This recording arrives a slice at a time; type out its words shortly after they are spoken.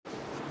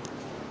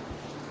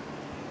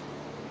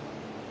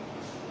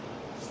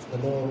The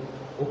Lord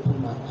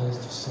opened my eyes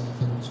to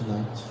something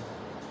tonight,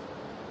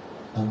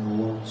 and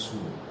we want to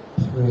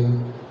pray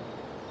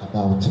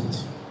about it.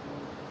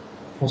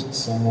 1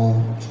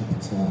 Samuel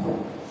chapter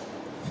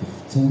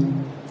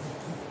 15.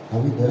 Are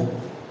we there?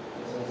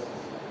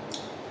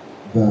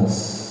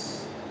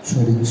 Verse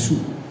 22.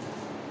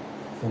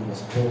 From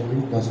verse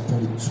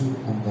 22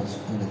 and verse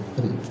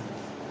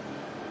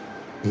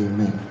 23.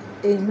 Amen.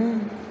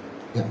 Amen.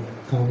 Yeah.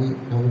 Are we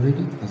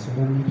ready? Can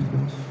someone read for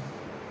us?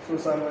 So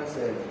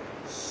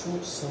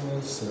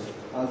Samuel said,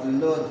 as the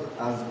Lord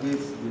has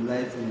great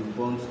delight in the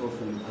burnt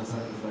offering and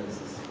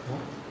sacrifices,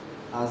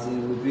 as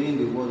in obeying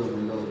the word of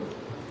the Lord,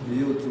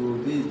 behold, to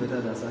obey is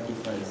better than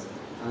sacrifice,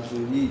 and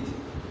to heed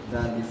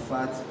than the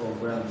fat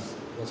of rams.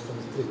 Verse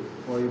 23.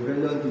 For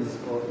rebellion is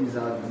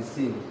as the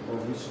sin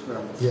of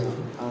witchcraft,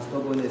 and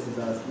stubbornness is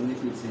as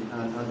iniquity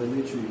and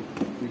idolatry,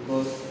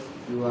 because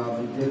you have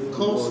rejected the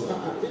word. I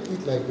read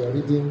it like we are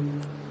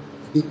reading,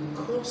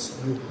 because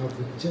you have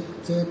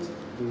rejected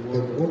the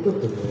word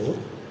of the Lord,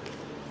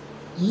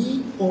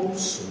 He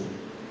also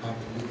have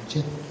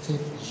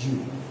rejected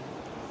you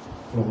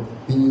from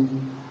being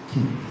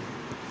king.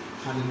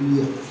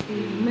 Hallelujah.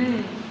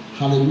 Amen.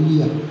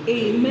 Hallelujah.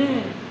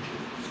 Amen.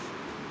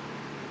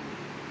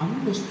 I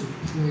want us to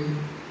pray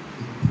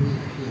a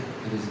prayer here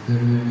that is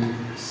very,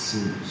 very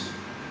serious.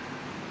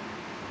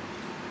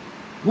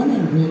 When I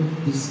read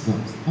this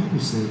verse, the Bible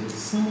said,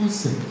 someone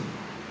said,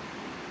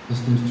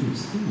 verse 22,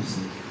 someone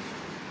said,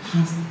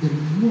 has the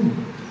Lord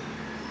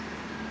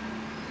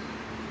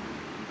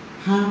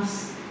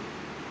has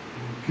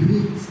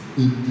great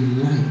a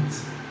delight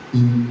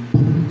in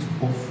burnt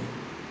offering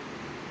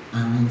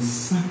and in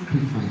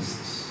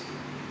sacrifices,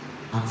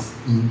 as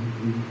in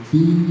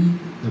obeying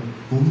the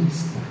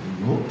voice of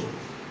the Lord.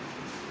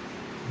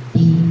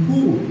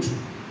 Behold,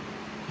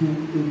 to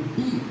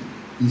obey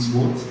is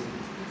what?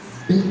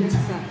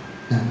 Better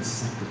than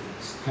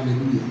sacrifice.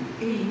 Hallelujah.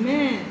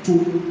 Amen. To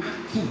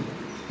hearken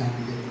than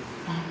the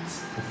fat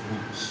of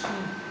rams.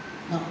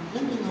 Now,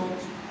 let me not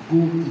go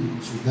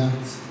into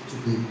that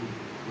today.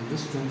 We're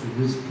just trying to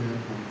raise prayer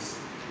points.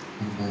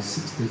 And by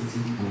 6:30,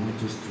 I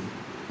want us to,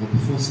 or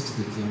before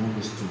 6:30, I want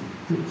us to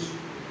close.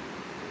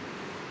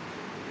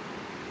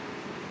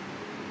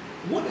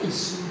 What I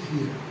saw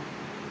here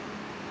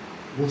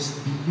was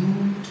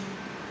beyond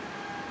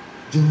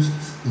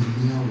just a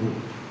mere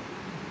word.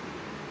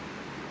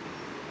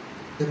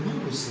 The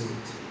Bible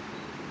said,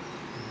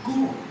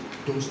 God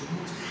does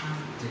not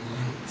have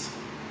delight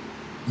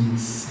in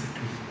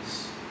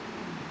sacrifice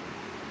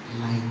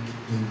like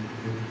in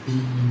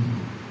obeying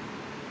Him.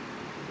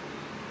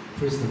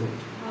 Praise the Lord.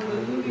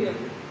 Hallelujah.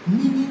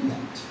 Meaning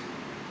that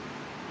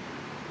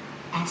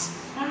as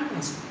far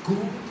as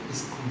God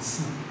is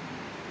concerned,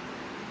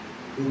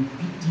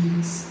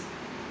 obedience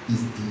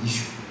is the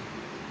issue.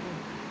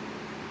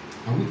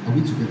 Are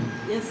we together?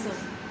 Yes, sir.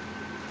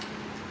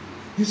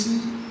 You see,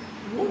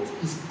 what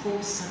is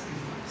called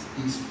sacrifice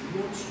is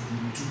what you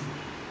do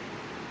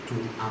to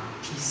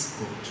appease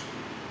God.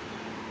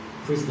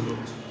 Praise the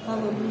Lord.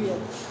 Hallelujah.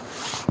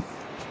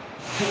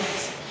 But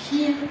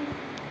here,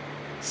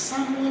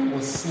 someone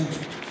was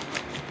saying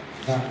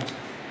that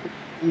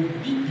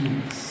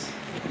obedience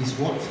is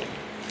what?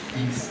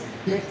 Is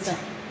better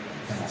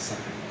than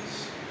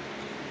sacrifice.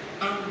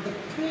 And the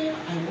prayer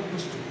I want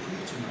us to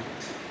pray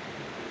tonight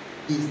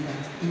is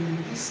that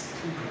in this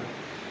program,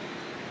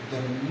 the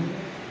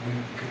Lord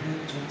will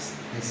grant us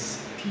the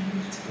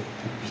spirit of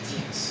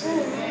obedience.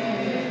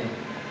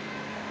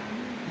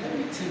 Let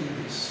me tell you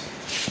this.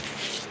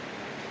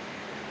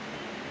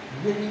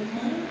 When a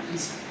man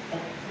is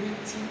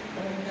operating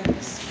under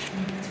the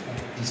spirit of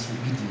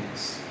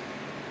disobedience,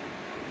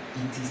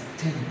 it is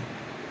terrible.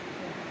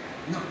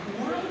 Now,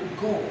 why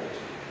God?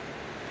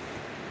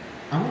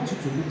 I want you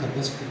to look at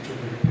the scripture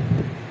very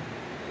quickly.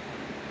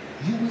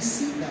 You will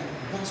see that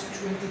verse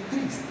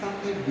 23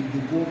 started with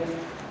the word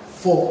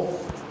for.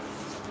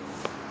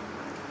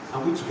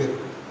 Are we together?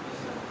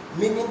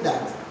 Meaning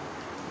that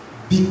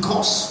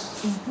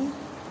because,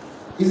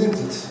 isn't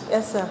it?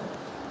 Yes, sir.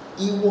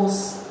 He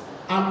was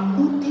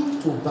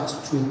alluding to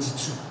verse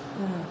 22.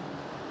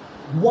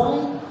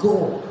 Why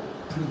God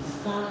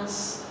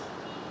prefers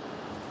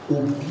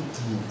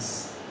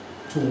obedience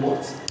to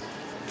what?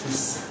 To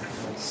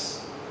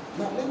sacrifice.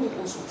 Now let me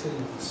also tell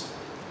you this.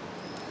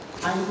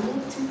 I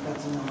noticed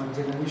that in our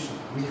generation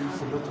we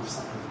have a lot of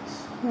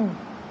sacrifice.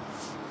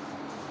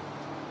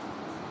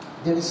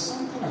 There is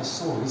something I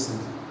saw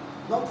recently.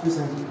 Not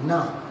recently,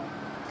 now.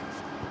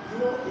 You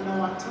know, in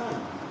our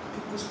time,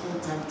 people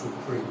spend time to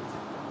pray.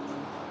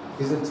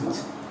 Isn't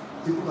it?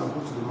 People can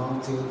go to the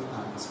mountain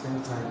and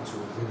spend time to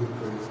really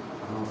pray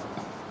and all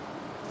that.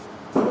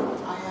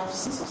 I have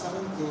seen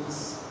certain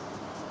things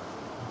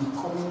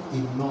becoming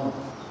a norm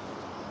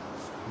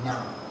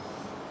now.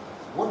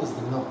 What is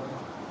the norm?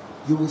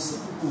 You will see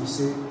people who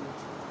say,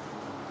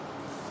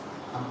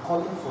 I'm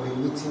calling for a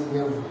meeting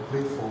where we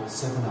pray for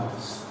 7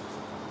 hours.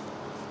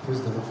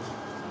 Praise the Lord.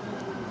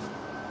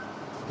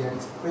 There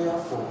is prayer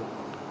for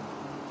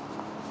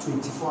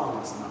 24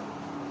 hours now.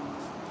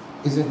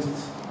 Isn't it?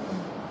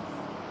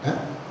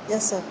 Huh?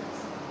 Yes, sir.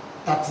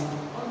 30,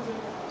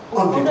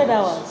 100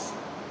 hours.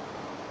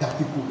 that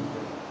people will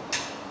pray.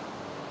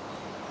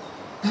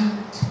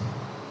 And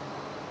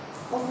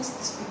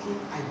honestly speaking,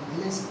 I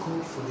bless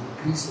God for the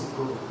grace of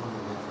God upon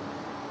my life.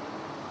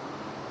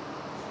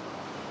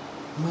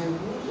 My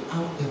worry,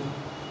 however,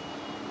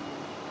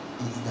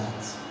 is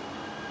that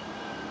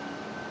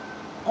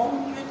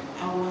 100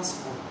 hours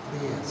of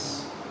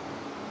prayers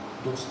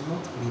does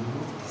not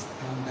remove the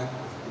standard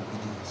of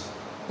obedience.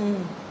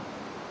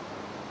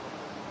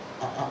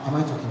 Am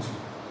I talking to you?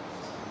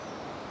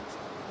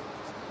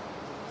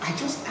 I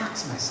just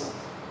ask myself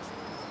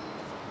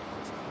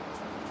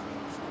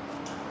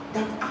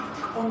that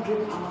after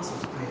 100 hours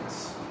of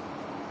prayers,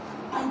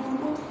 I do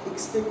not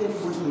expect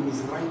anybody in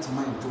his right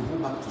mind to go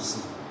back to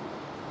sin.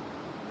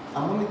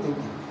 I'm only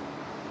thinking.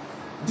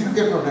 Do you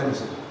get what I'm trying to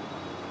say?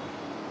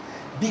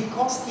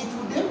 Because it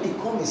will then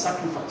become a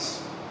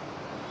sacrifice.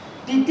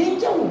 The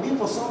danger will be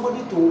for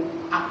somebody to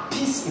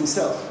appease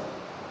himself.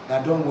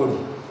 That don't worry.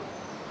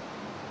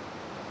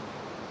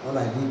 All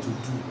I need to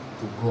do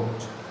to God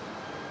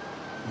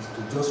is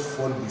to just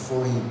fall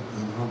before Him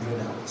in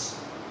 100 hours.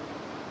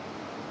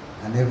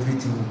 And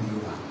everything will be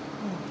over.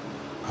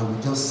 I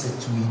will just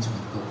settle it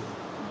with God.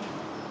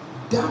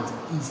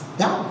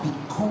 That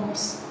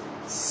becomes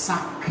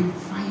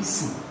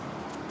sacrificing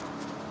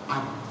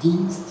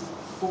against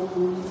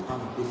following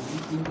and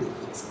believing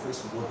the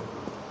express word.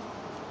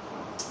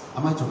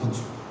 Am I talking to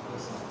you?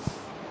 Yes, sir.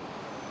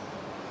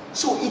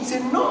 So it's a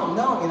norm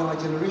now in our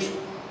generation.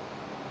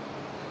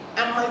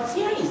 And my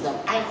fear is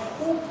that I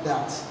hope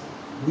that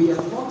we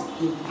are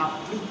not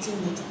interpreting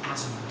it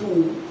as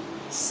though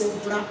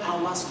several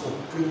hours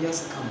of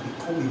prayers can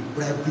become a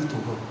bribery to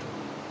God.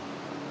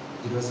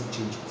 It doesn't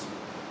change it.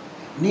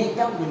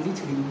 Neither will it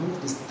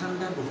remove the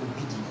standard of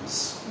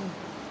obedience.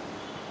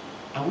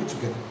 Are we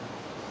together?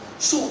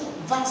 So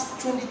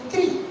verse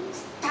 23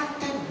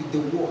 started with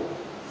the word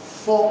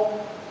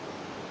for,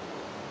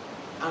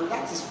 and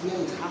that is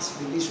where it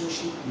has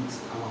relationship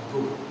with our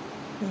program.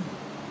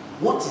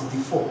 What is the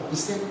for? He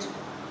said,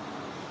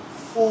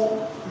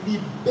 for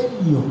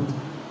rebellion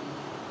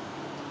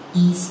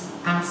is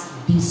as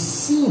the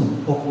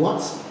sin of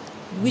what?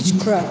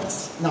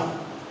 Witchcraft. Now,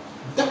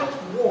 that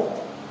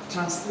word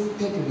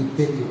translated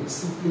rebellion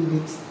simply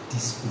means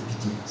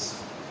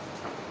disobedience.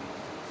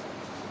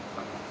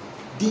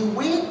 The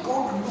way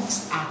God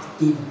looks at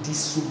a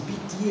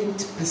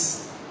disobedient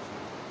person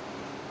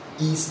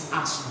is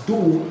as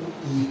though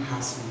he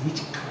has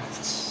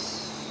witchcraft.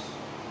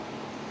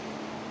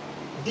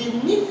 The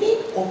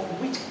meaning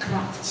of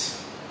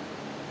witchcraft,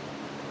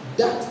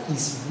 that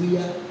is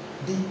where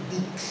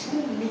the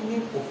true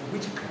meaning of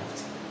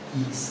witchcraft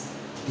is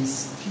the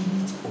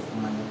spirit of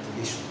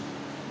manipulation.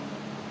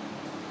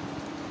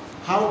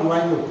 How do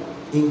I know?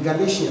 In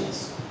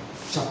Galatians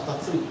chapter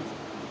 3,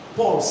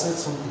 Paul said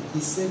something.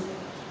 He said,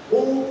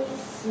 "O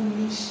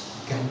foolish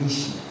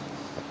Galatians,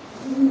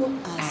 who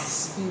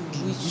has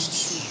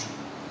bewitched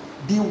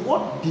you?" The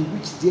word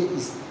bewitched there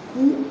is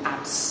who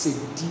had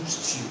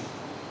seduced you,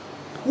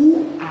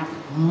 who had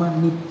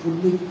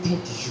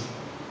manipulated you.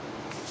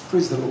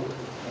 Praise the Lord.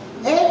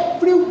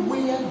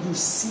 Everywhere you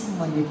see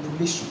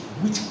manipulation,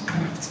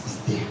 witchcraft is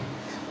there.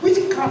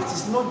 Witchcraft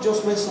is not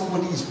just when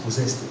somebody is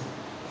possessed.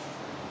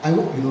 I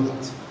hope you know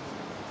that.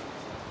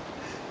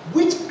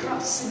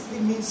 Witchcraft simply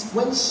means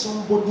when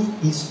somebody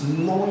is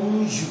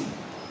luring you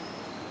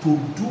to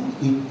do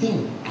a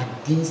thing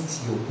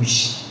against your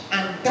wish,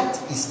 and that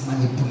is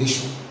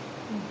manipulation.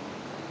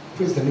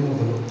 Praise the name of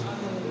the Lord.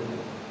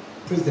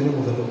 Praise the name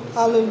of the Lord.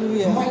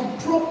 Hallelujah. My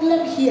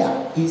problem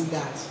here is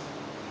that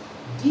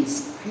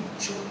this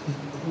scripture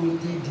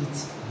equated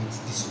it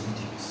with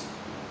disobedience.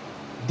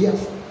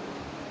 Therefore,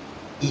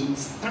 it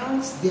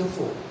stands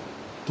therefore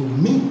to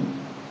mean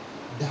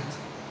that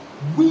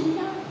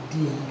where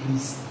there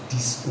is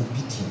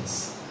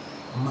disobedience,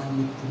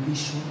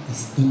 manipulation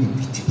is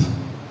inevitable.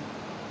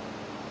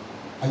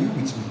 Are you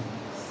with me?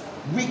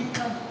 We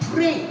can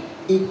pray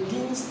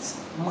against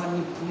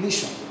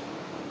manipulation,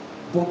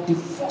 but the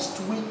first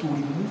way to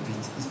remove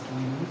it is to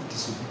remove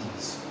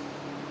disobedience.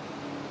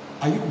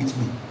 Are you with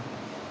me?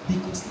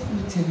 Because let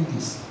me tell you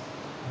this.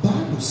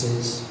 Bible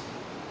says,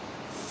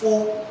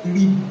 for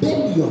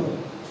rebellion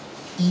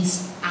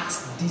is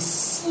as the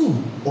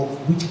sin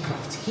of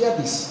witchcraft. Hear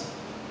this.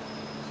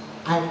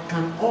 I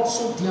can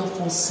also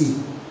therefore say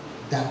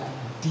that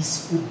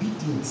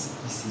disobedience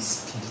is a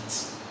spirit.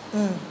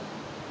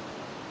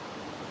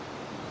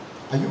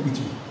 Are you with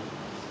me?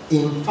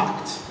 In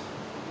fact,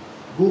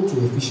 go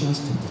to Ephesians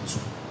chapter 2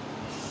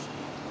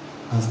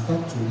 and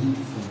start to read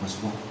from verse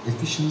 1.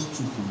 Ephesians 2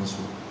 from verse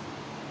 1.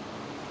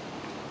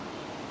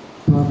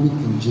 Probably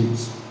in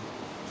James.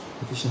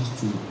 Ephesians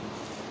 2.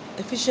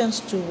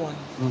 Ephesians 2:1.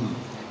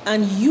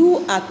 And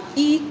you are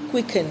ye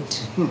quickened,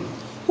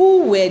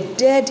 who were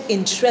dead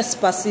in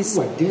trespasses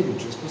Who are dead in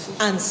trespasses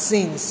and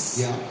sins,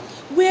 Yeah.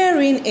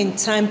 wherein in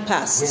time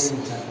past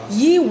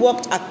ye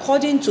walked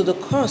according to the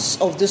course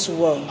of this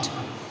world,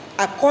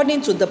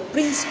 according to the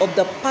prince of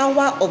the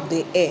power of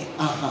the air,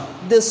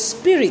 the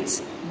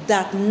spirit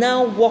that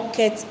now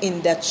walketh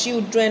in the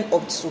children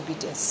of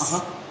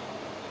disobedience.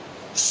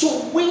 So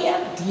where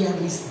there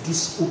is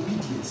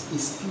disobedience, a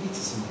spirit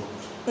is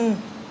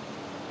involved.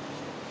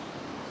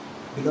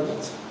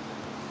 Beloved,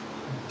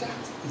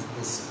 that is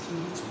the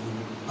spirit we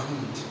will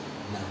bind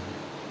now.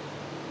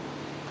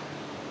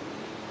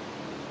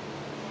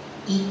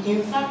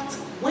 In fact,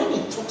 when he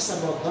talks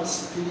about that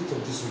spirit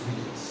of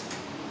disobedience,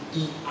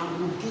 he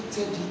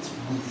arrogated it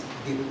with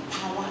the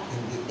power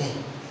in the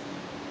air.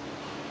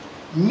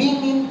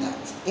 Meaning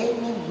that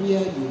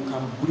anywhere you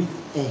can breathe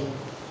air,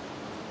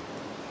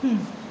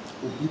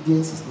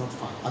 obedience is not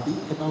far.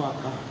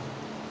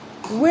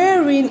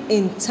 Wherein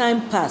in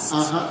time past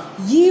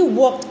ye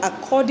walked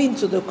according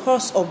to the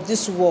course of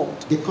this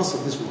world, the course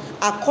of this world,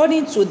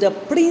 according to the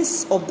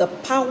prince of the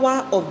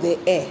power of the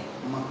air.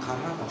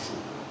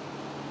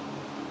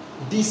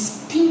 The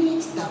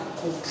spirit that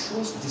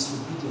controls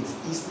disobedience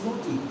is not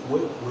a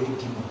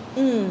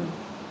demon.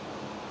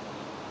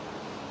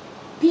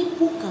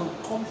 People can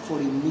come for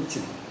a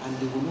meeting and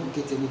they will not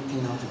get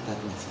anything out of that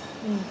meeting,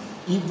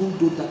 even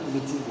though that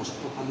meeting was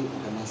properly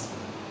organized for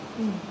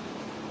them.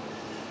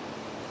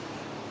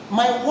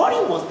 My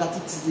worry was that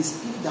it is the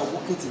spirit that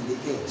walketh in the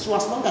air. So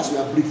as long as you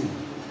are breathing,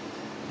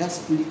 that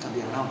spirit can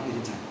be around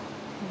anytime.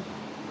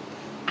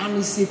 And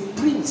it's a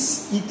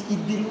prince.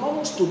 It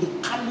belongs to the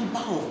caliber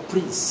of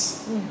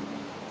prince.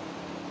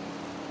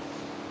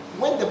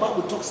 When the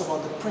Bible talks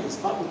about the prince,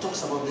 Bible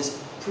talks about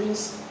this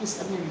prince. Please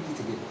let me read it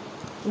again.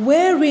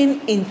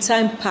 Wherein in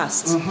time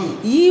past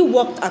ye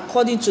walked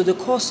according to the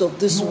course of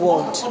this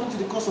world, according to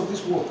the course of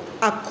this world,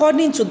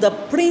 according to the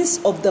prince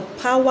of the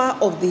power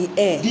of the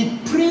air, the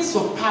prince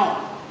of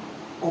power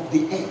of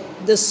the air,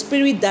 the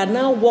spirit that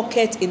now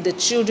walketh in the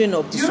children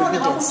of You know, the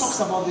Bible disobedience. talks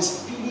about the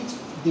spirit,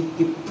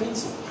 the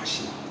prince of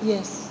Persia.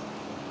 Yes.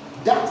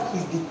 That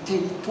is the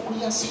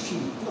territorial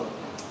spirit. No.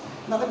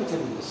 Now let me tell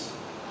you this.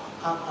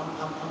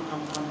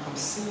 I'm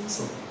seeing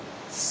some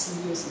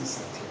serious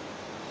insight here.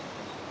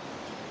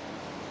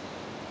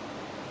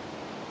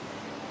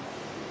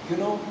 You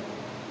know,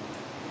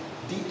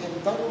 the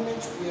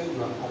environment where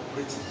you are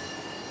operating,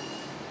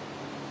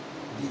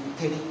 the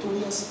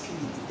territorial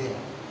spirit there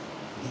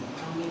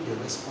determine the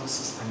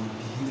responses and the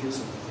behaviors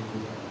of the people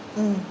there.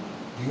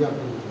 Do you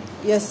agree with me?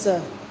 Yes,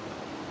 sir.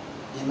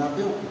 In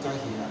Abeokuta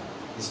here,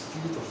 the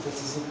spirit of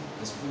fetishism,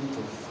 the spirit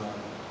of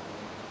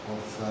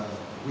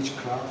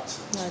witchcraft,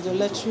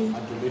 Idolatry,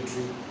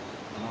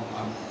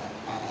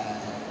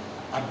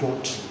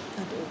 adultery,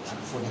 and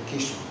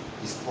fornication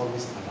is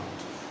always around.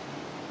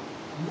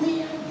 Where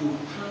you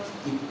have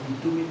a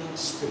predominant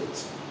spirit,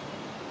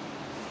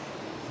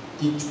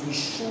 it will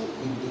show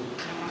in the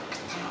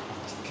character of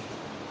the people.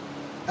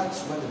 That's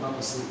why the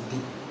Bible says the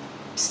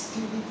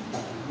spirit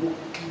that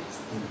walketh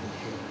in the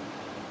air.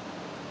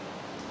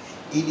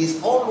 It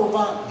is all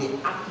over the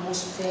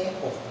atmosphere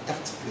of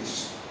that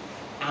place,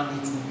 and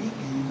it will be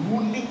the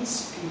ruling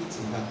spirit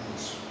in that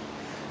place.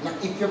 Now,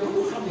 if you're going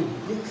to have a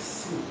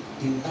breakthrough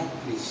in that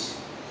place,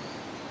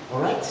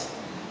 all right,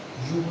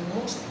 you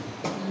must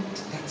bind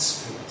that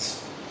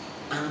spirit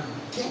and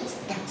get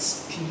that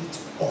spirit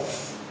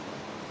off,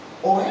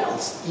 or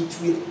else it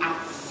will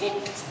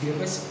affect the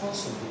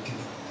response of the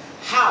people.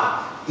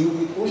 How? It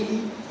will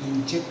only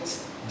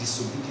inject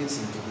disobedience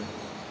into them.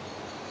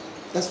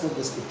 That's what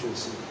the scripture is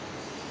saying.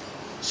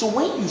 So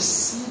when you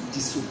see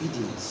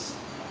disobedience,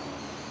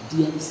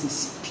 there is a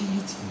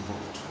spirit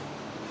involved.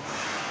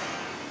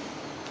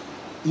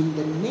 In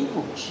the name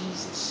of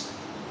Jesus,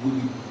 we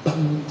will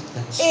bind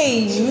that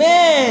spirit.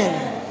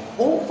 Amen.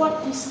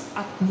 Over this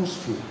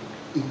atmosphere,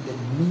 in the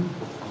name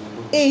of our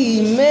Lord.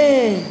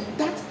 Amen. Jesus.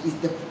 That is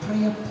the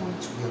prayer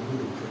point we are going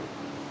to pray.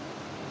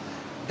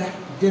 That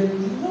the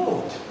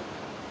Lord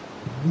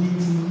will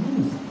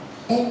remove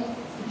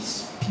every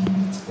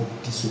spirit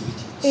of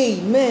disobedience.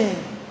 Amen.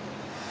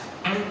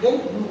 And then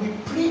we will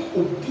pray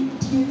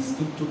obedience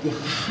into the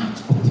heart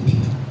of the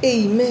people.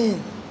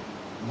 Amen.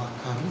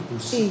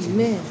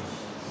 Amen.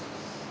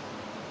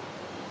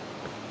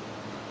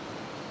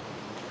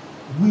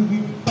 We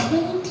will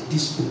bind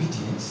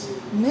disobedience.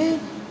 Amen.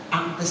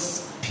 And the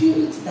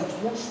spirit that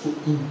wants to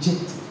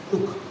inject it.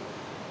 Look,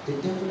 the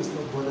devil is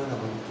not bothered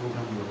about the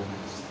program you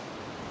organize.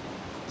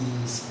 He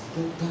is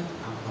bothered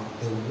about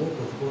the word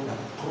of God that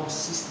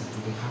crosses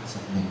into the hearts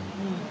of men.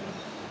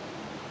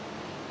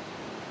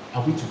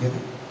 Are we together?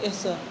 Yes,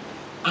 sir.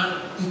 And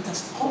it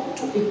has come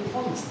to a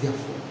point,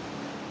 therefore,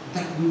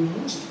 that we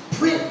must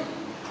pray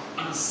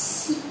and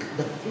seek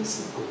the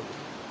face of God.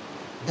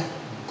 That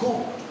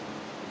God,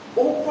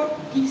 over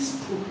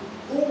this program,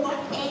 over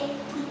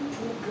every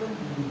program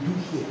we do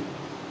here,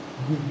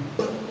 we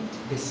bind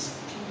the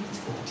spirit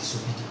of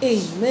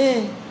disobedience.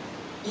 Amen.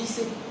 It's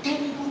a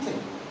terrible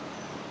thing.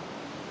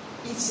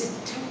 It's a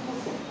terrible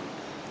thing.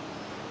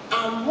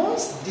 And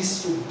once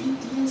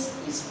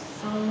disobedience is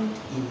found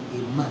in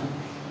a man,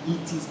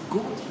 it is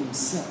God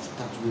himself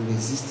that will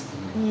resist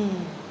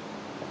him.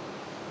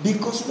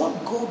 Because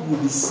what God will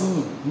be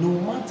seeing, no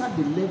matter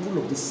the level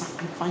of the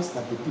sacrifice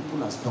that the people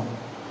has done,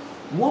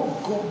 what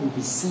God will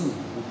be seeing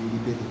will be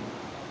rebellion.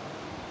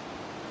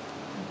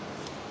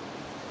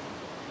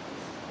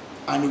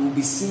 and he will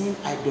be seeing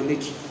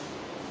idolatry.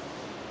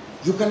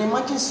 You can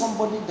imagine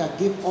somebody that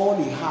gave all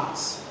he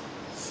has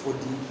for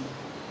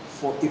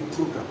a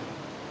program,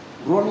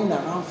 running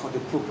around for the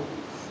program,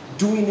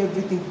 doing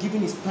everything,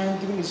 giving his time,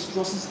 giving his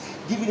resources,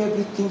 giving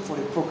everything for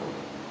the program.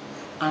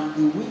 And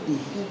the way the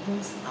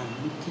heavens are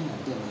looking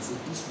at them and say,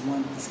 this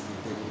one is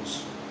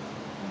rebellious.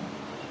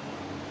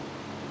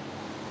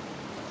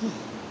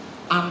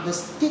 And the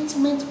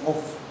statement of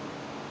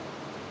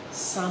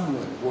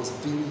Samuel was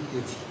very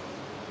heavy.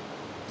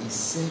 He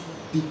said,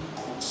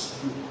 because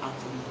you have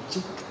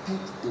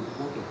rejected the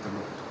word of the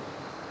Lord,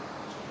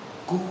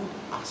 God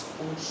has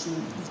also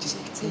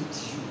rejected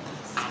you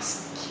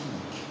as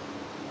king.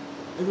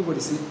 Everybody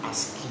say,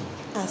 as king.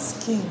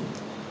 As king.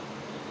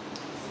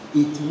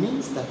 It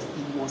means that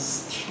he was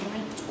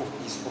stripped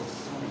of his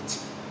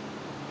authority,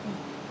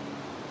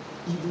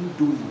 even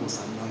though he was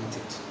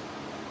anointed.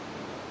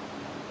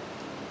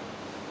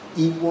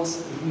 He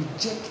was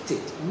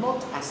rejected,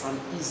 not as an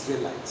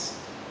Israelite,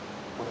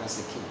 but as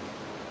a king.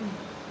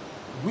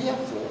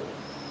 Wherefore,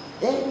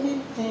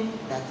 anything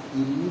that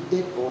he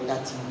needed or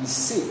that he will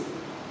say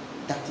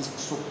that is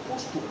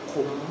supposed to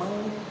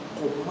command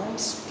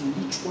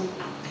spiritual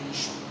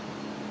attention,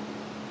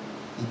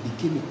 he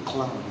became a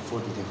clown before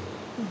the devil.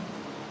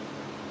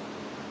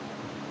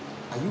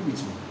 Are you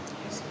with me?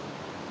 Yes.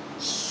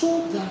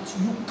 So that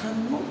you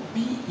cannot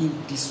be in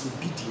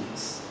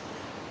disobedience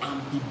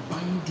and be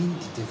binding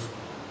the devil.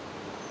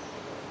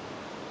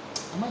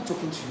 Am I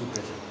talking to you,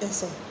 brethren? Yes,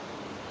 sir.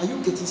 Are you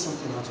getting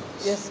something out of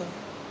this? Yes, sir.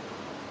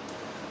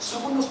 So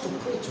I want us to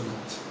pray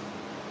tonight.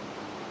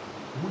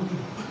 When we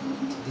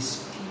bind the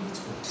spirit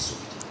of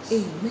disobedience.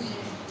 Amen.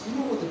 You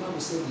know what the Bible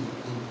said in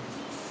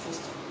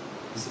first to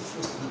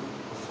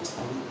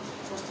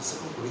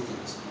 2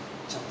 Corinthians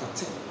chapter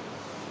 10?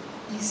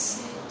 He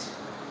said,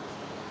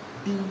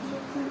 the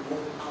weapon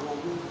of our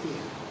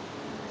warfare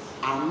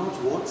are not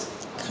what?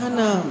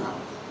 Carnal,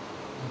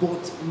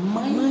 but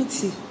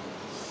mighty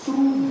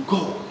through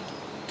God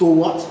to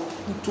what?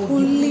 To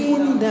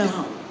pulling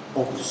down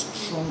of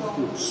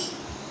strongholds.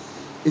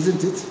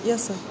 Isn't it?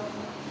 Yes, sir.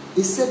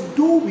 He said,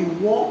 though we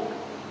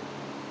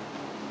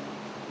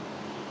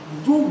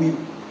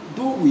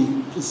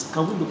please,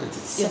 can we look at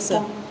it? Yes,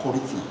 2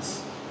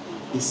 Corinthians.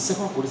 It's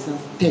 2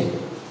 Corinthians 10.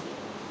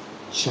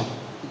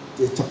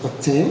 Chapter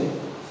 10,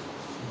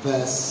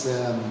 verse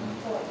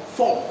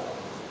 4.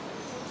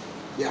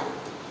 Yeah.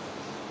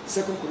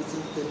 2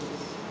 Corinthians 10.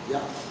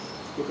 Yeah.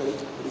 Look at it.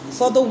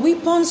 For the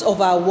weapons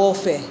of our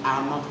warfare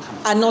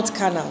are not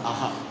carnal,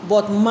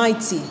 but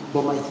mighty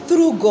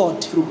through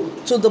God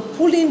to the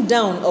pulling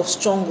down of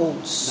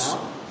strongholds, now,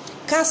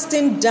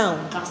 casting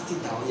down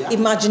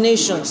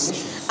imaginations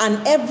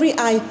and every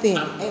high thing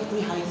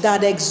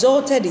that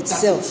exalted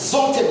itself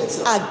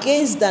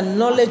against the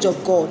knowledge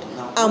of God,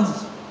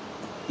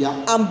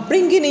 and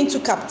bringing into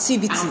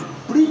captivity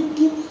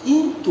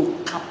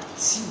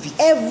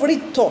every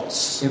thought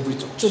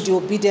to the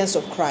obedience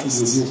of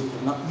Christ.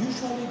 Now,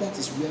 usually that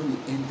is where we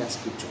end that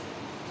scripture.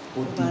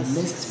 But the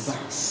next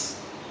verse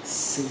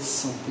says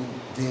something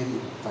very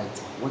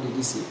vital. What did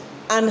he say?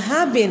 And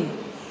having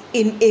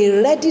in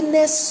a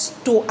readiness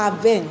to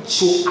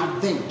avenge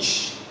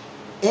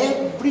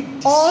every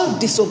all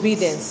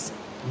disobedience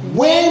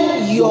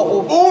when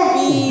your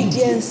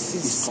obedience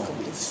is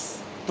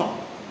complete.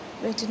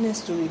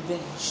 Readiness to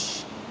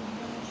revenge.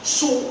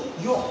 So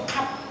your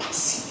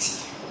capacity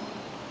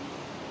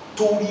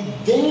to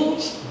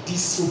revenge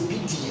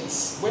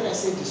disobedience. When I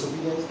say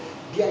disobedience,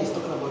 there is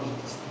talking about the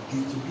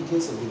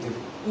disobedience of the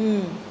devil.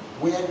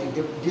 Where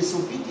the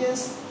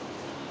disobedience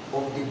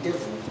of the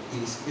devil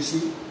is, you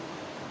see,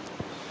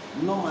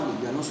 normally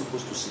we are not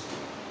supposed to sin.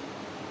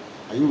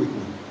 Are you with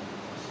me?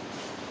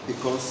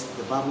 Because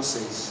the Bible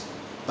says,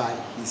 by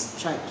his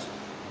stripes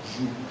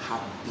you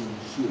have been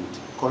healed.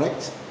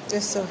 Correct?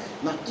 Yes, sir.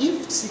 Now,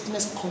 if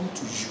sickness comes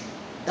to you,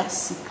 that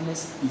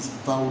sickness is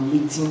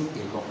violating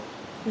a law.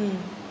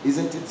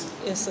 Isn't it?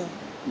 Yes, sir.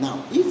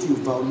 Now, if you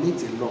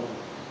violate a law,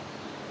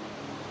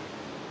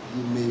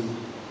 you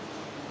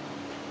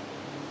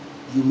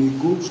may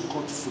go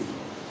scot-free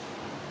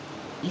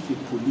if a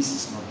police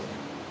is not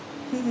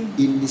there.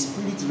 In the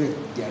spirit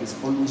realm, there is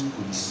always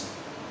police.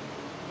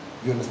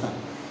 You understand?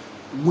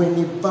 When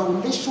a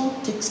violation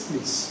takes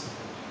place,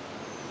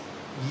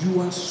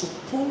 you are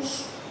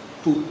supposed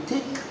to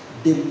take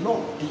the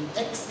law, the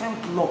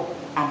extant law,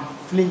 and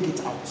fling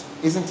it out.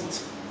 Isn't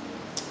it?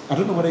 I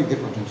don't know whether you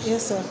get my point.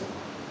 Yes, sir.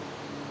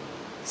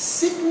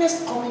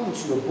 Sickness coming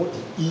into your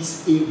body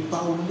is a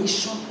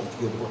violation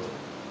of your body.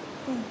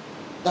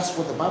 That's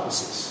what the Bible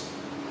says.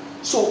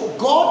 So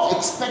God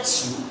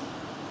expects you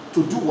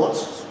to do what?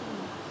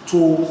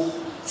 To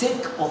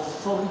take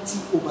authority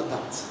over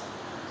that.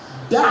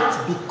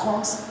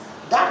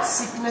 That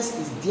sickness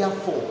is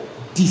therefore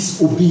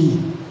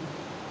disobeying.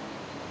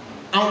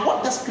 And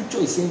what the scripture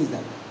is saying is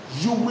that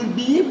you will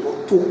be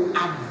able to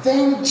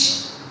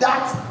avenge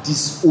that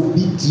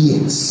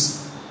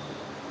disobedience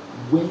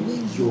when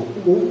your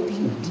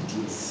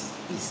obedience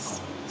is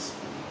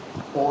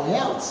complete. Or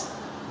else,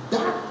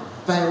 that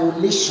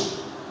violation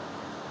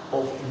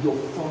of your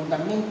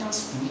fundamental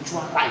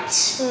spiritual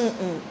rights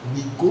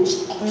will go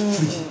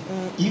scot-free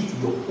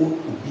if your own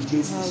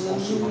obedience is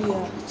also not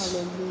complete.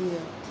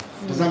 Hallelujah.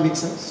 Does that make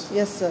sense?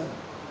 Yes, sir.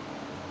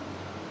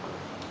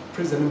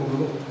 Praise the name of the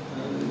Lord.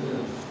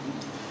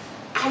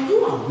 Are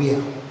you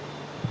aware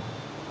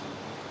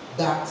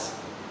that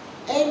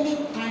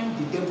anytime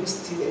the devil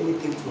steals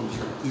anything from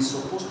you, he's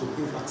supposed to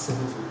pay back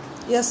sevenfold?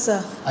 Yes,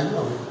 sir. Are you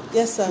aware?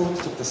 Yes, sir.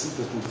 Romans chapter 6,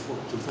 verse 24,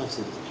 25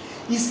 says,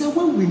 he said,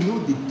 when we know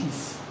the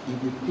thief, he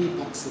will pay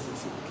back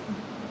sevenfold.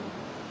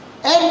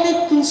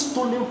 Anything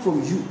stolen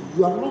from you,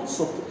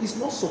 it's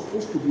not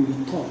supposed to be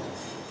returned.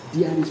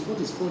 There is what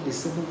is called the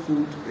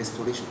sevenfold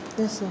restoration.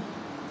 Yes, sir.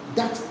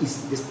 That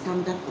is the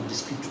standard of the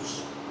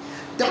scriptures.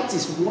 That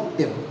is what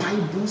the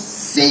Bible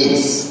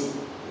says.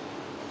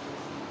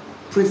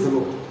 Praise the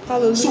Lord.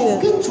 Hallelujah. So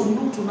get to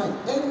know tonight,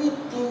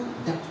 anything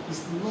that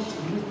is not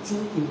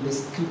written in the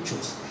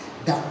scriptures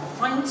that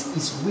finds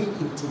its way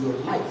into your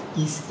life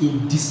is a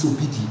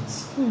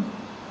disobedience.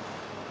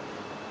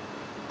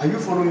 Are you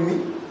following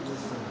me?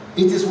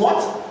 It is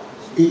what?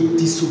 A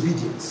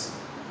disobedience.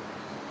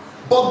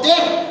 But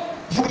then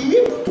you will be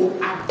able to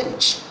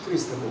avenge.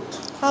 Praise the Lord.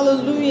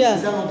 Hallelujah.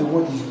 Is that not the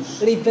word he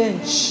used?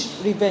 Revenge.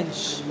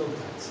 I love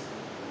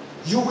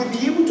that. You will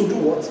be able to do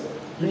what?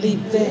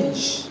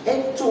 Revenge.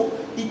 And so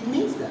it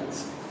means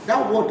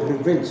that word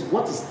revenge,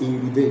 what is a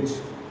revenge?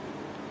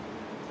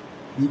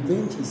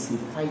 Revenge is a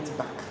fight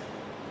back.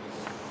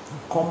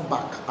 Come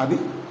back. Abi?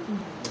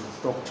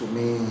 Talk to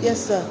me.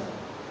 Yes, sir.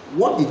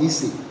 What did he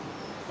say?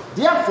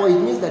 Therefore, it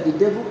means that the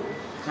devil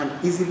can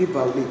easily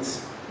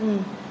violate.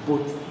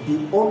 But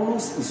the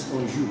onus is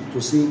on you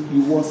to say,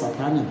 you was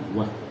satanic.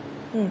 Why?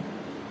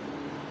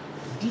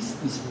 This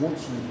is what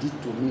you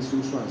did to me so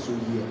and so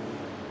here.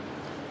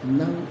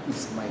 Now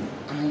is my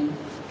time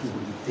to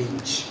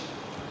revenge.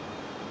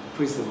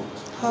 Praise the Lord.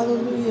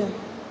 Hallelujah.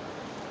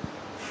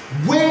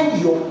 When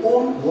your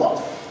own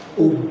what?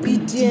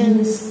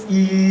 Obedience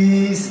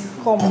is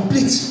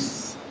complete.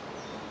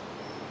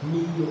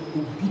 May your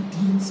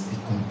obedience be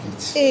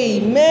complete.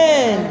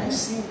 Amen. Can you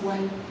see why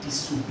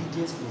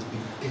disobedience must be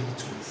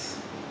dealt with?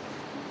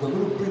 We're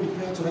going to pray the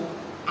prayer tonight.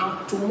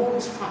 And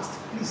tomorrow's fast,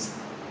 please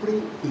pray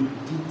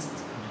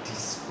against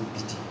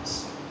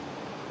disobedience.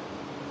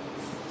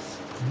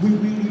 We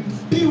will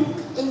rebuild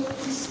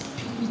every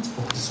spirit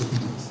of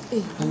disobedience.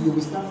 And you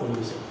will start from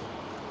yourself.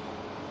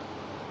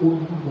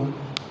 Only one.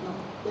 Now,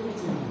 let me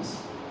tell you this.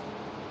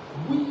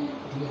 Where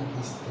there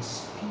is the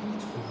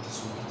spirit of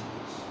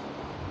disobedience,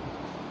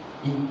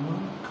 a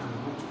man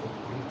cannot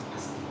operate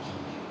as a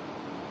king.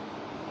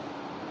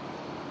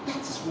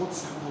 That is what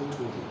Samuel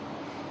told him.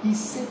 He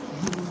said,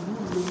 you are no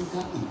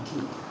longer a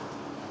king.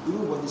 You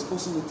know, we're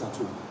discussing it at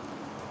home.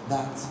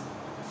 That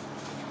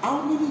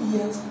how many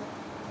years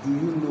do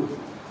you know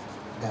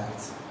that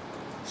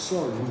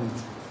Saul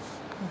ruled?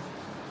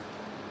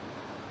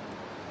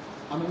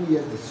 How many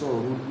years did Saul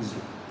rule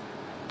Israel?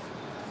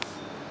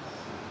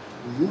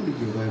 You read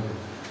your Bible.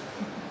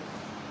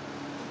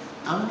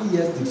 How many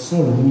years did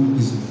Saul rule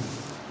Israel?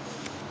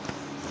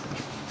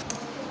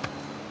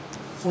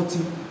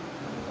 42.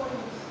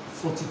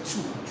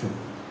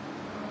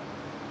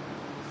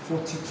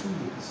 42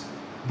 years.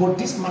 But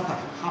this matter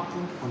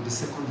happened on the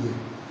second year.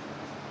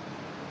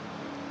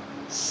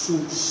 So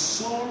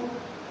Saul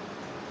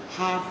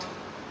had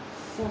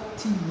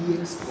 40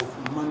 years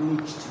of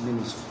managed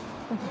ministry.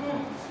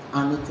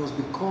 And it was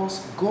because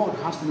God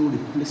has no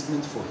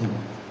replacement for him.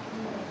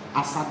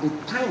 As at the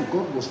time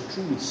God was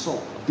through with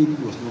Saul, David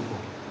was not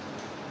God.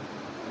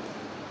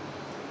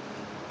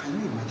 Can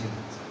you imagine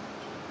it?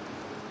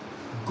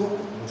 God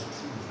was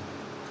through with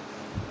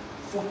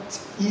him.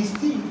 He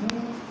still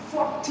ruled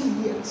 40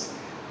 years.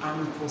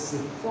 And it was a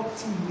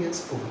 40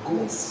 years of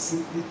God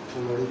simply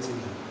tolerating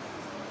him.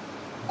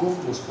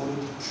 God was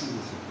already through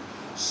with him.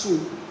 So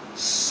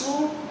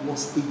Saul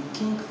was a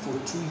king for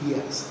 2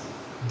 years.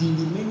 The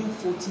remaining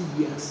 40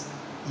 years,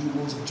 he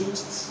was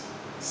just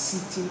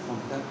sitting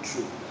on that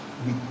throne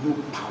with no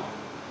power.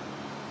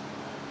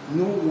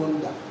 No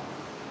wonder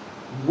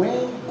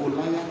when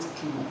Goliath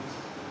came up,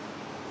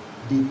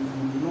 they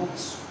could not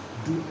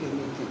do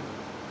anything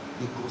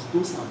because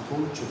those are a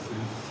bunch of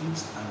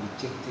refused and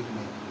rejected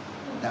men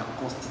that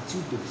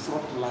constitute the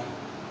front line.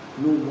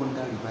 No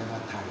wonder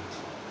revival tarried.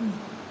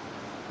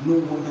 No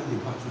wonder the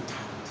battle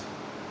tarried.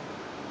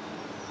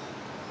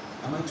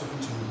 Am I talking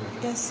to you,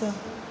 brother? Yes, sir.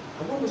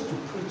 I want us to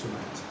pray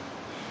tonight.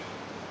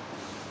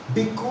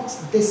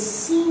 Because the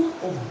sin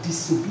of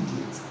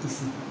disobedience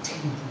is a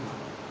terrible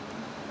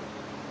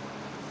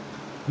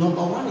one.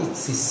 Number one,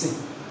 it's a sin.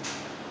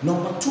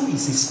 Number two,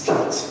 is a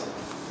spirit.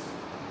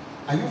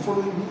 Are you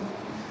following me?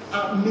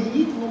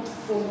 May it not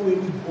follow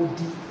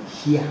anybody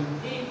here.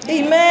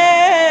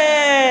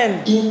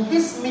 Amen. In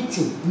this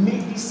meeting, may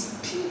the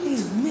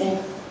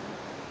spirit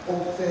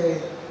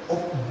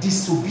of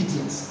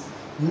disobedience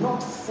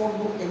not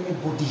follow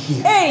anybody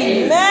here.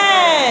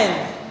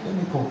 Amen. Let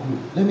me conclude.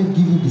 Let me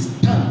give you the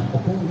stand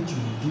upon which you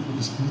will give you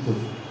the spirit of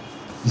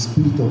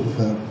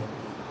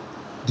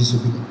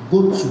disobedience. Go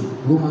to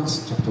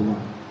Romans chapter 1.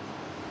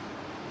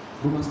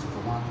 Romans chapter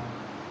 1,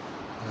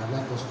 and I'd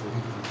like us to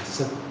read from verse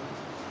 7.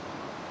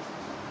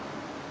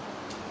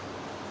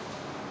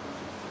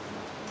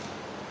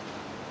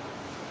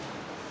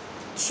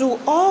 To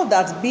all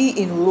that be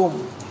in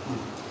Rome,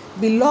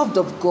 beloved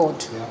of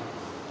God, Yeah.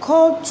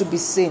 called to be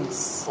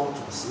saints, Call to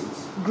the saints.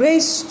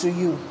 grace to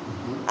you,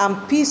 and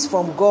peace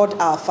from God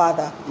our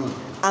Father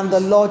and the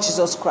Lord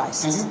Jesus Can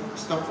Christ, you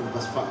start from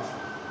verse 5?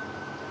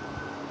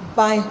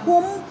 by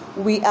whom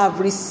we have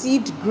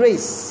received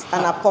grace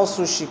and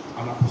apostleship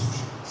An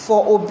apostleship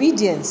for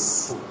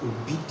obedience for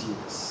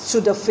obedience.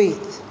 to the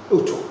faith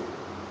Oto.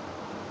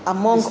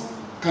 among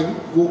Can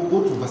you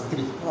go to verse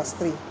 3? verse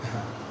 3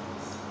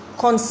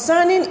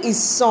 concerning his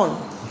son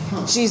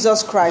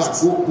Jesus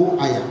Christ. Go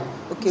higher.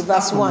 Okay, Start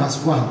verse from 1. Verse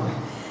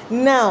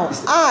 1. Now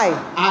I,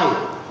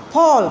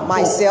 Paul,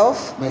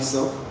 myself,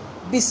 myself,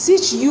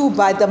 beseech you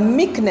by the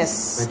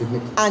meekness By the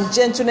meekness. and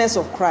gentleness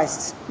of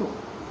Christ, no,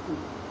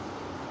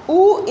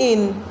 who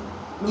in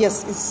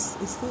yes,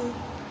 is there?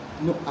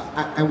 no,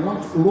 I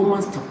want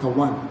Romans chapter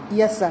 1.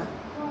 Yes, sir.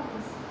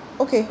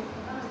 Okay.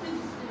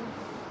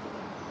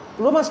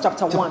 Romans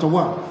chapter 1. Chapter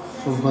 1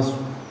 from verse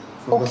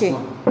Okay.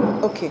 verse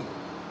 1. Okay.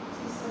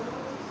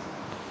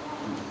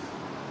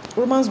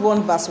 Romans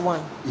 1 verse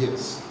 1.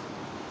 Yes.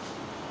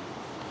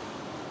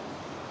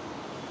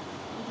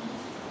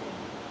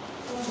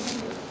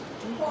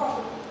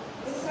 Paul,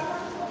 a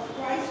servant of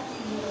Christ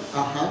Jesus,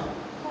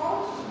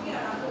 called to be an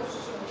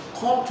apostle,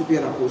 Called to be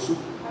an apostle.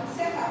 and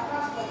set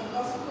apart for the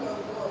gospel of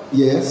God.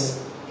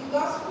 Yes. The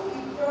gospel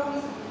he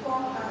promised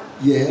beforehand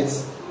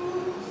Yes.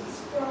 through his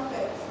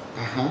prophets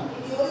Uh-huh.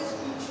 in the Holy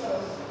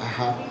Scriptures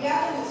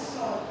regarding his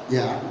son,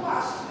 Yeah. who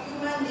as to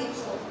human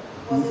nature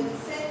was a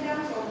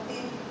descendant of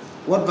David.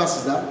 What verse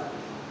is that?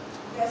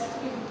 Verse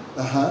 3,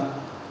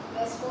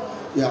 verse 4.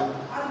 Yeah.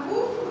 And who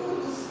through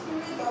the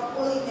Spirit of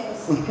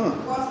holiness was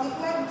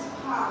declared with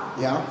power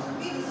Yeah. to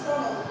be the Son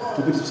of God,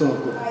 To be the Son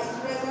of God. by his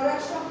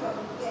resurrection from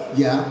the dead,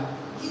 Yeah.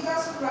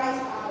 Jesus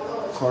Christ our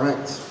Lord.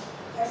 Correct.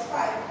 Verse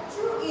 5.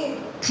 Through him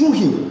Through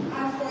him.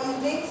 and for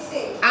his name's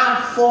sake, And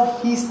for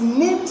his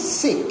name's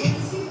sake, we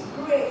received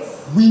grace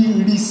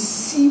we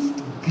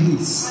received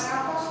grace and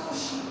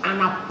apostleship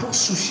and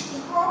apostleship to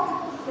call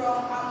people from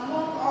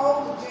among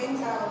all the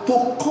Gentiles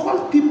to call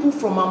people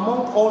from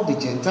among all the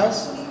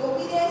Gentiles to the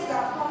obedience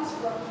that comes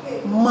from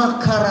faith.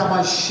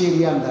 Makaraba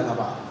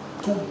Sheriandaraba,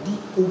 to the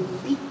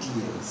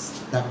obedience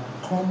that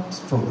comes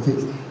from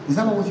faith. Is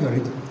that not what you are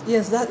reading?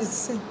 Yes, that is the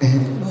same.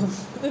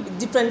 Maybe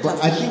different But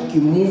I translation. think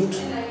you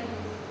moved.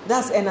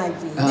 That's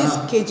NIV. Ah. This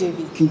KJV.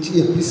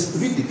 Yeah, please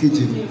read the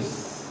KJV.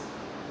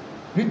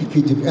 Read the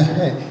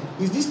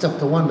KJV. Is this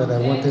chapter 1 that I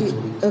wanted to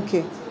read?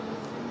 Okay.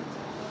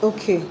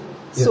 Okay.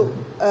 So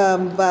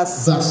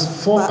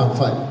Verse 4 and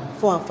 5.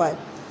 4 and 5.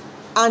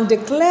 And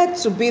declared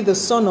to be the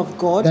Son of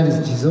God That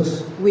is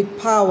Jesus. with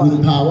power,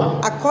 With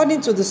power. according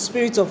to the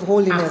Spirit of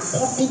holiness,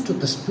 According to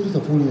the Spirit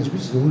of holiness,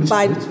 which is the Holy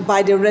Spirit.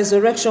 by the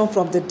resurrection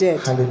from the dead,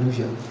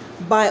 Hallelujah.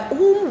 by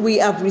whom we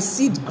have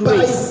received By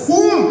grace.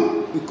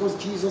 whom? Because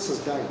Jesus has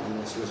died and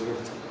was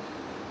resurrected.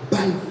 By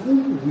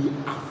whom we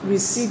have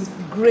Received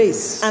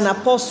grace and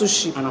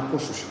apostleship an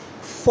apostleship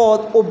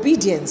for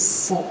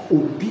obedience for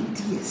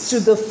obedience to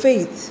the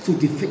faith to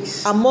the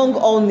faith among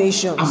all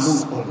nations,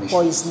 among all nations.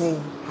 for his name.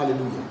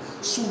 Hallelujah.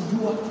 So you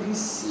have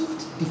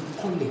received the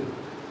calling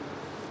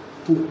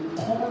to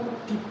call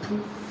people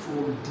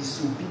from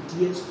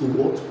disobedience to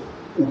what?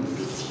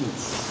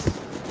 Obedience.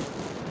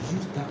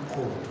 Use that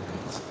call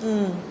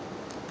tonight.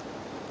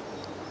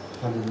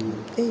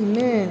 Hallelujah.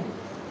 Amen.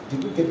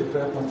 Did you get the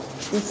prayer point?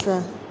 Yes,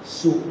 sir.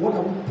 So what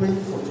are we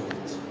praying for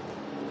tonight?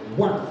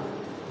 One,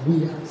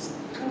 we are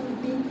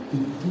standing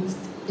against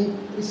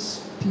every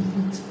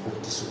spirit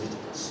of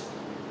disobedience.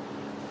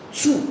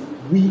 Two,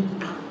 we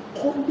are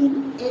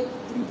calling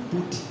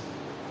everybody.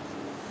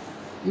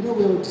 You know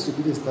where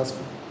disobedience starts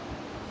from?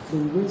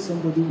 From when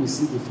somebody will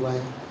see the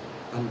flyer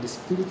and the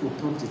spirit will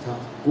prompt it out,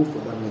 go for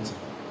that meeting.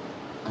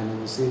 And he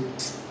will say,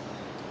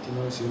 you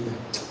know,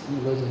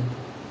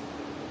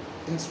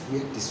 that's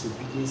where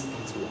disobedience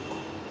starts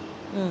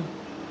work.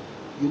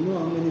 You know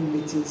how many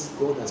meetings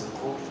God has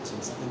called for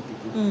some certain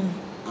people,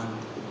 and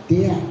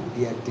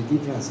their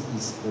deliverance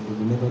is that they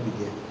will never be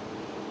there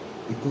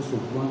because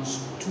of one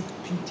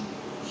stupid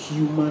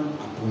human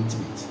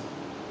appointment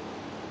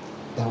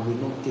that will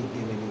not take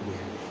them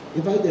anywhere.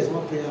 In fact, there's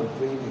one prayer I'm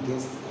praying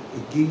against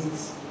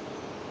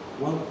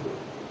one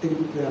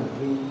terrible prayer I'm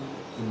praying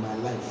in my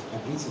life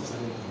against some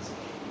certain things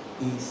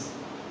is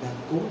that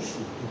God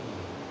should help me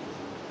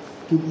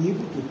to be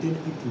able to tell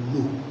people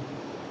no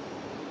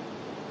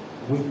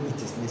when it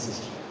is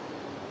necessary.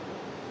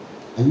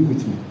 Are you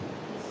with me?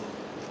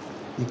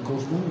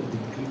 Because one of the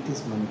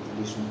greatest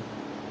manipulation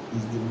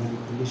is the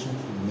manipulation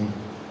from men.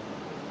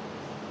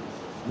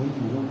 When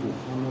you want to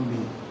honor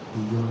men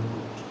beyond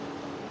God.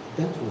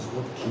 That was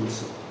what killed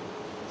Saul.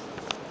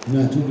 You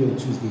know, I told you on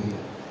Tuesday here,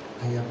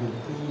 I have been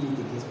praying it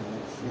against my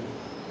life.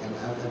 And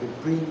I've been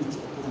praying it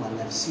upon my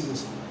life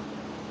seriously.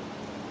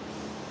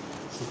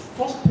 So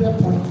first prayer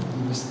point,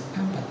 you will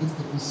stand against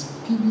every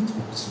spirit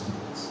of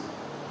disobedience.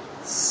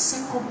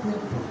 Second second prayer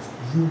point,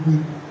 you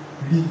will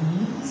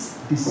release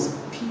the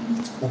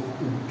spirit of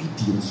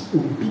obedience to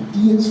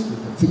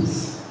the faith.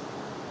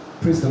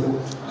 Praise the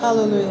Lord.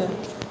 Hallelujah.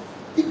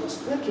 Because,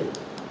 brethren,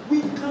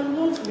 we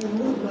cannot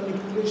remove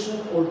manipulation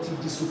until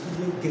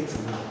disobedience gets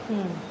away.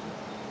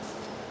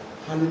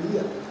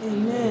 Hallelujah.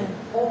 Amen.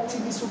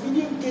 Until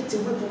disobedience gets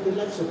away from the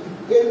lives of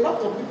people. A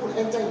lot of people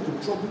enter into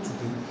trouble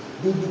today.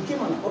 They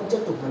became an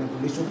object of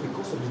manipulation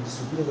because of the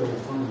disobedience that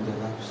was found in their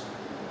lives.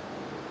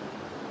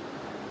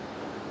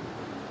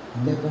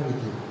 Never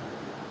again.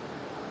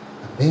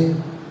 And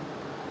then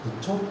the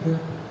third prayer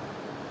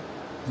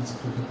is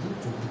to begin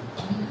to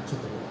declare to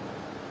the Lord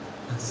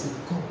and say,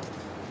 God,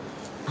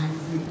 I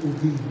will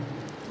obey you.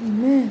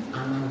 Amen.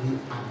 And I will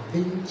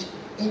avenge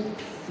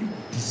every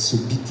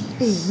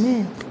disobedience.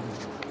 Amen.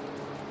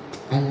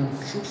 I am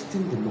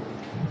trusting the Lord.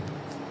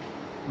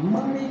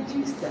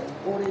 Marriages that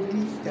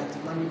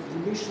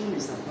manipulation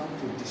is about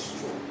to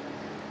destroy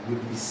will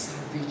be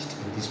salvaged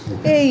in this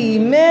program.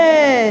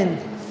 Amen.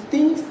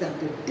 Things that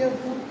the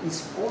devil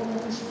is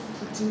almost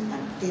putting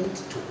an end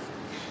to,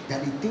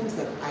 that the things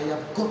that I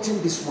have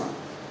gotten this one,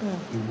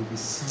 it will be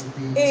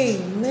salvaged.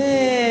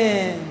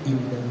 Amen.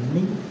 In the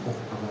name of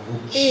our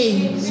Lord.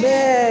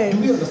 Amen. Do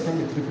we understand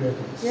the three prayer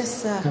points?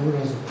 Yes, sir. Can we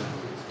rise up?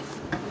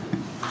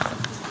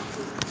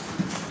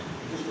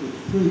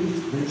 Pray it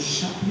very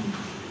sharply,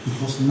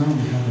 because now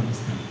we have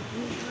understanding.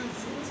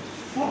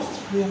 First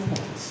prayer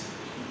point,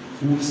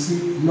 we will say,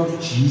 Lord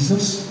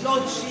Jesus.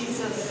 Lord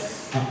Jesus.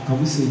 Can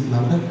we say it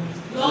louder?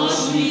 Lord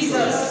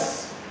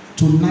Jesus.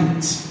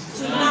 Tonight,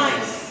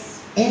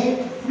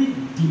 Every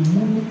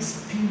demonic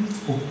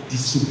spirit of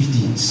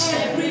disobedience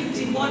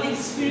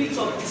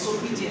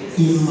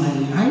in my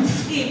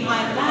life,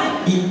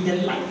 in the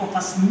life of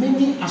as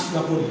many as you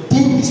have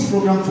ordained this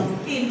program for,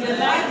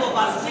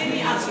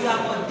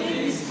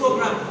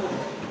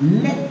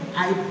 let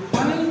I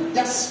bind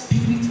that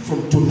spirit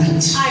from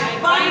tonight.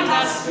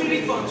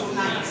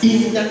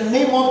 In the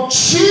name of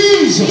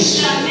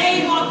Jesus.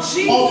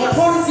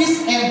 Upon this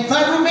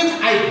environment,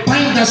 I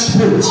bind that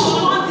spirit.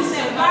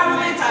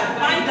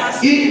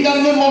 In the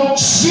name of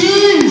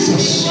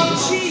Jesus.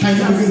 Can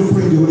you begin to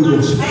pray in the Holy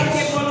Ghost?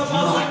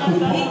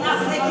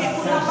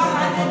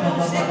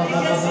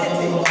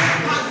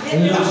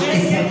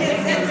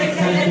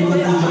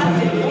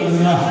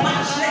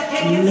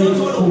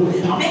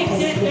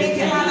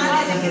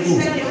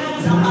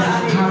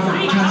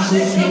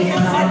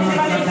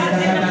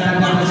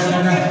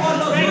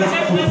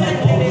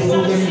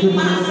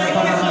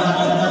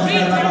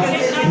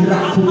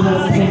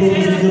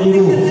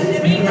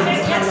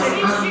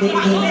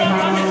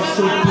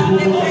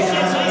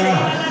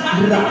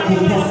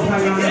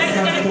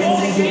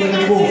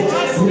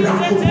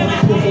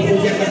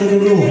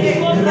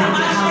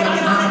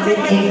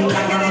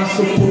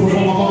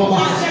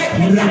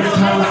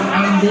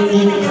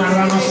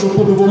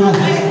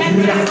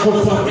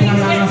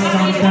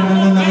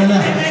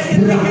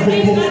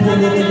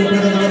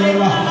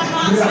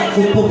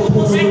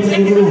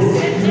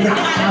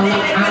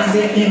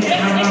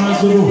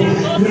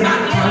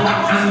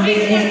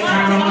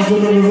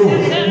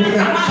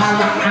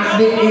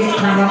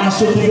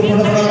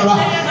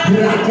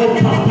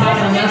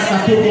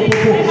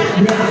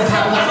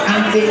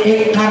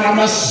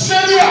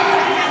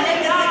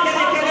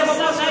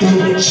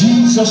 In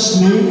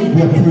Jesus' name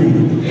we are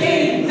praying.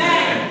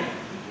 Amen.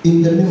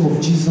 In the name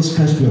of Jesus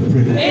Christ we are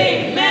praying.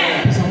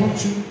 Amen. Because I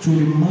want you to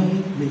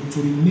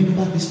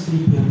remember these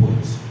three prayer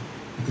points,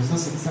 because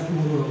that's exactly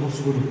what we're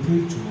also going to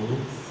pray tomorrow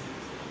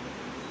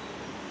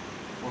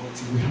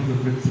until we have a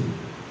breakthrough.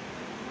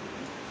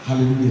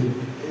 Hallelujah.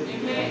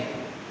 Amen.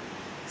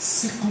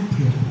 Second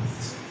prayer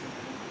point.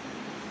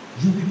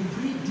 You will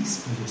pray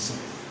this for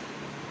yourself.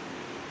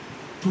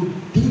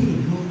 Today,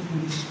 Lord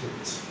Holy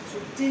Spirit,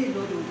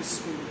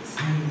 I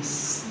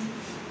receive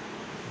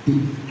the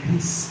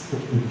grace for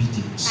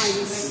obedience.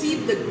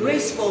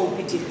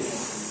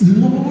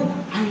 Lord,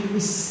 I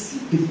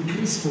receive the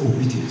grace for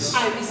obedience.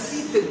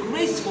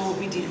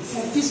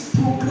 For this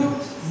program,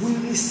 we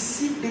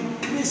receive the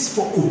grace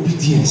for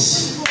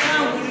obedience.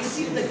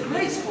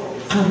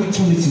 Can we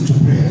turn it into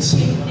prayers?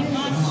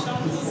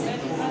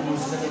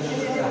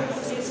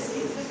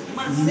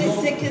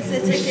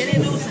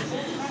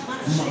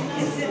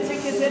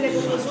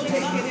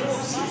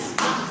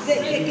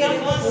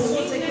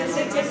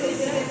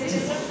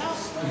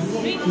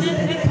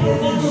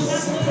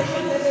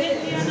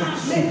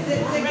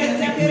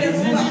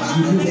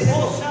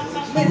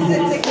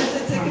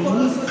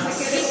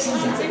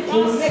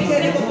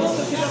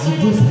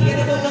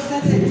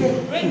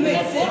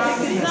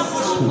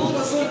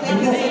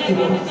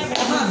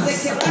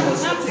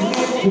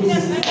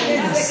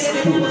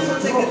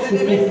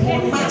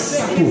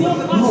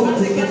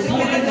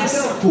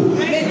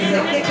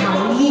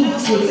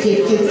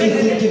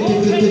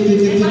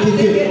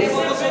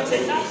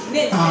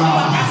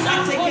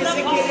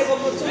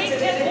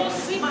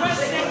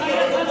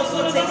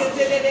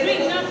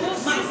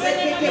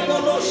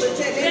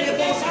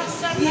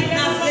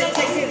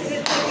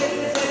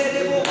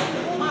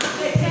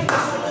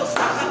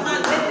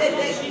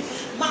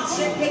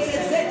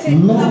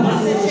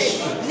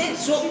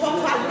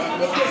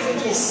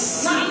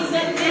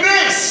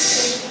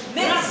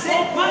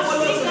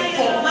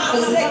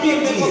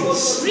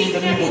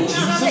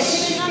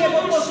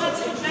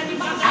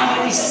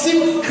 I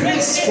receive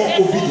grace for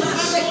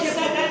obedience.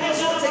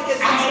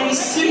 I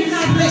receive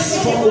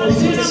grace for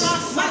obedience.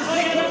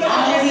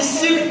 I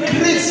receive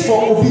grace for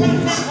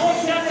obedience.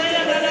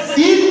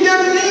 In the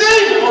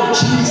name of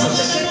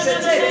Jesus.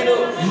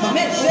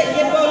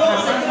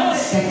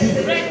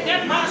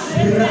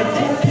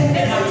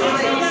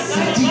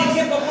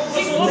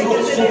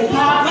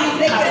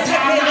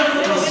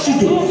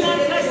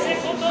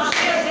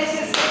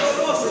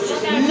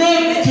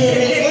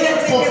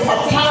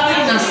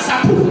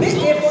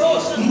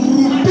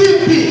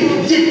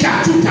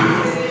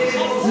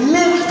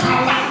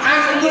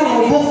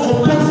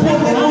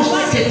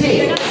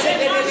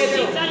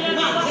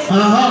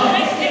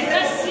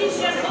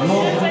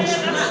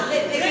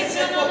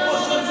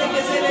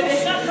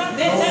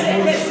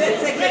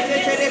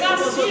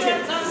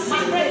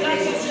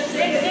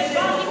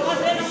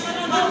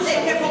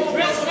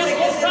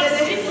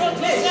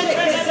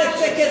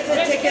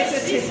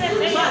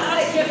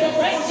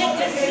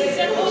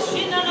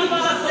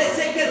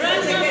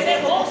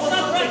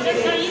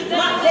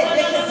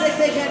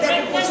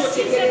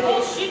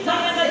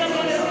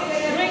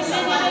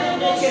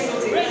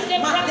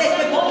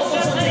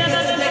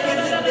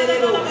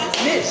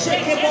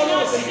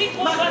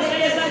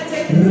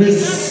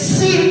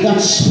 Receive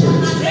that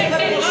spirit.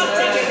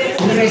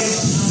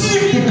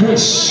 Receive the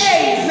grace.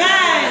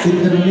 Amen.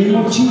 In the name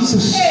of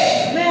Jesus.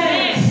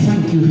 Amen.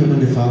 Thank you,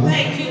 Heavenly Father.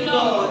 Thank you,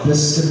 Lord.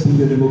 Blessed be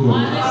your name, O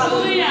God.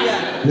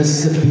 Hallelujah.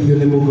 Blessed be your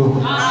name, O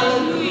God.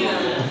 Hallelujah.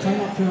 The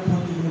final prayer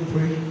point we're going to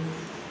pray.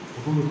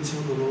 We're going to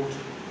tell the Lord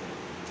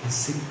and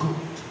say, God,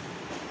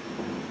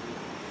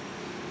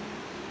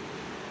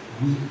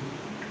 we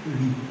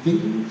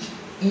revenge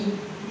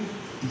every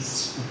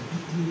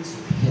disobedience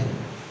of hell.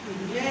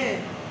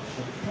 Amen.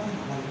 Upon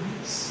our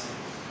lives,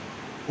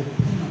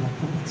 upon our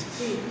properties.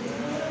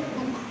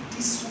 Look,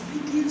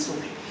 disobedience of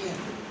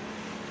hell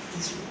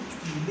is what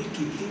will make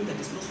a thing that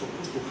is not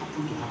supposed to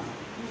happen.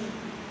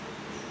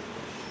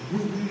 We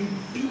will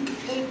rebuke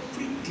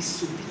every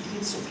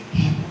disobedience of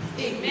hell.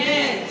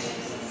 Amen.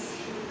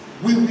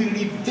 We will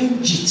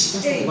revenge it. That's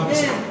what the Bible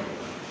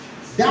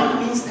says. That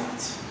means that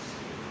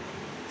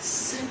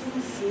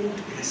sevenfold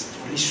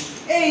restoration.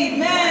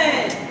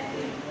 Amen.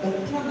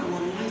 Upon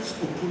our lives,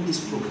 upon this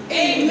program.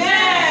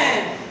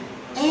 Amen.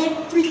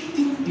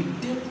 Everything the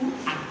devil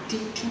had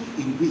taken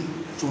away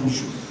from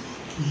you,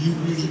 you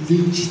will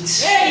revenge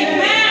it.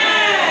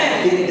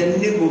 Amen. In the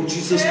name of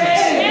Jesus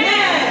Christ.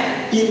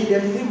 Amen. In the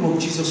name of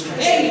Jesus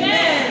Christ.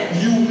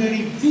 Amen. You will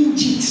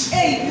revenge it.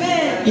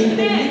 Amen. In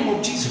the name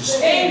of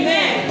Jesus.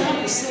 Amen. The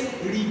Bible said,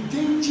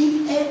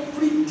 revenging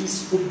every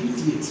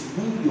disobedience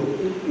when your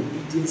own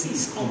obedience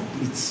is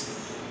complete.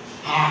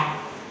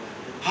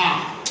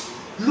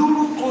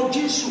 Lord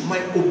Jesus, my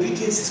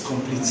obedience is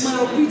complete. My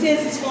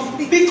obedience is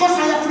complete. Because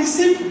I have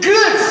received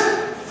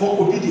grace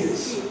for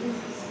obedience.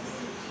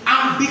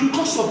 And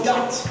because of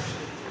that,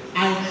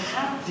 I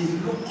have the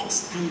local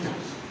standard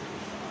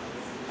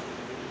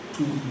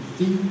to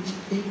revenge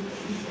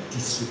every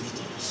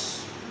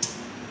disobedience.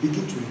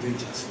 Begin to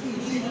revenge it.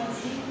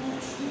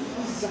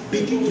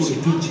 Begin to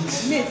revenge it.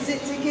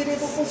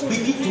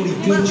 Begin to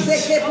revenge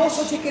it.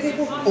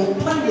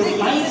 Upon your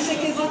life,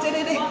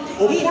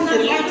 upon the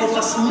life of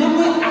as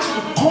many as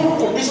will come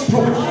for this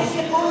program,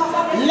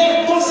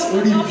 let us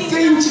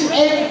revenge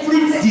every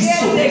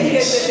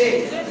disobedience.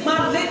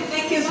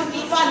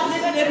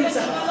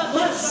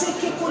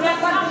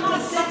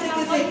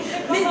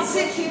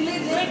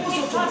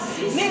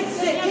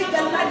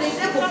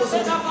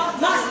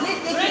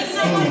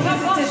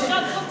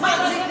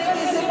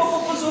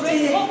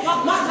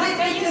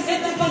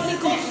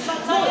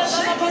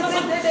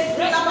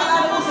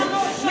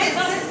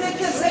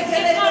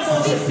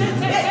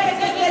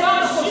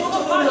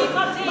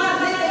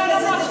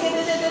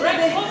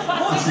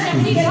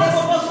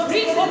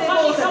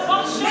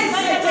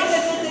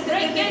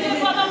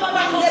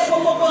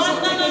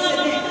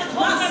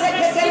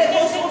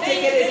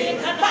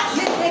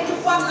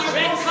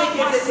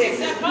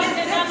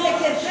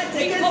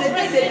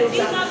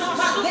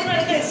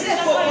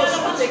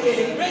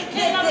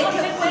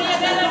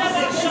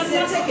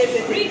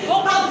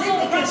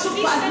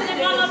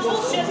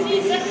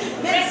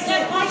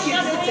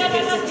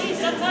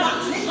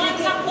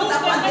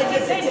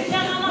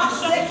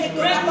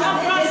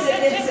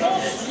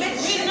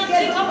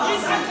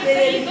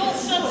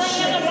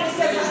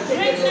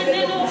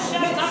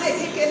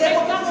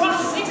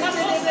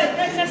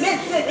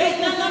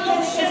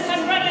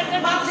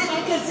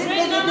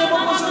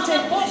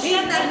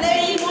 In the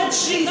name of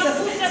Jesus,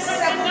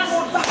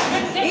 sevenfold back.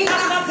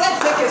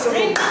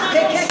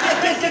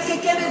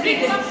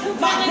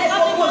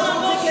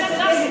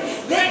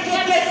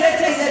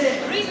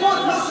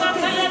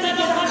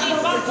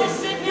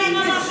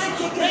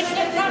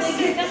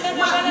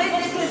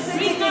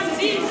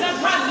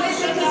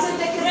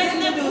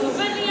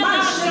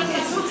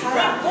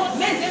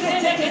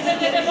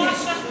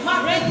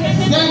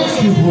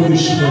 Thank you, Holy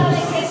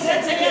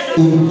Spirit.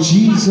 In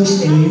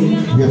Jesus'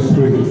 name we are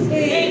praying.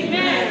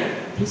 Amen.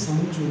 Please, I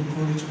want to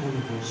encourage all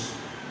of us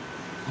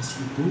as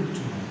we go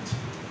tonight.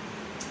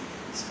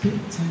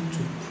 Spend time to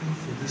pray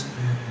for this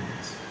prayer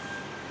point.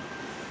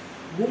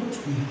 What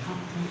will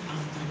happen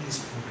after this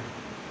prayer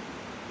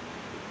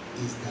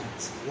is that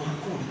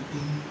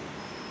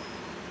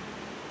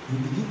you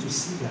begin to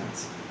see that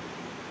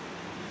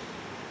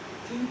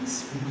things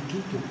will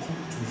begin to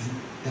come to you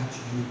that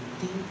you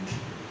think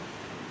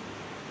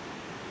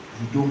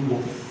you don't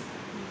want.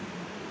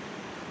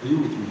 Are you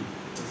with me?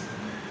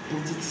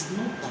 But it is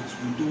not that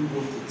you don't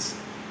want it.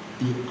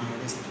 They are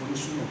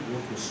restoration of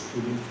what was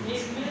stolen from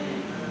you.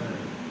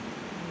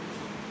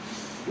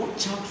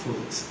 Watch out for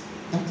it.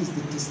 That is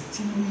the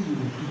testimony you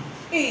will have.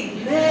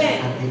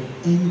 Amen. At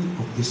the end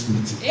of this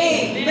meeting.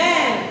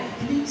 Amen.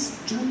 Please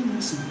join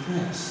us in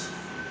prayers.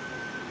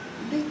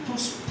 Let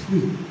us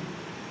pray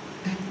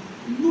that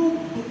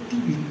nobody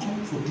will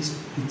come for this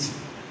meeting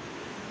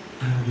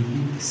and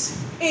remain the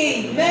same.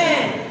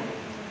 Amen.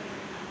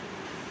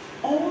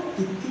 All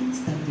the things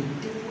that the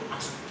devil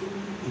has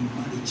stolen in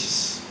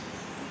marriages,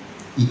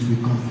 it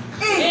will come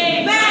back.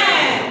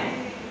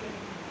 Amen.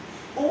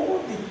 All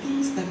the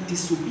things that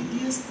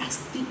disobedience has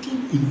taken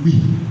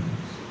away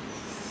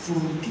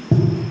from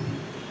people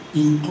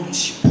in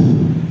courtship,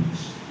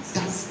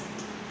 that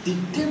the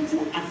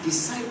devil had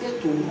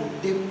decided to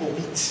rob them of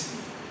it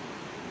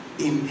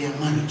in their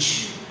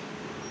marriage.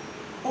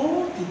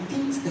 All the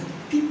things that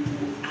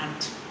people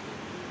had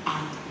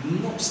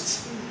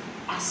lost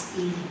as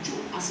a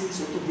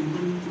result of the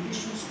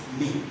manipulations of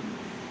men,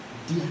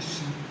 there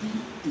shall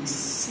be a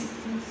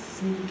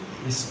sevenfold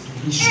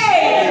restoration.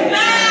 Amen.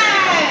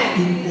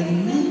 In the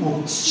name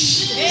of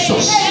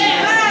Jesus.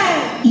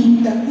 Amen.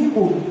 In the name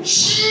of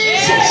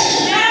Jesus.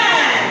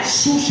 Amen.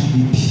 So shall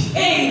it be.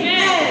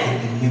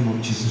 Amen. In the name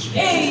of Jesus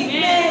Christ.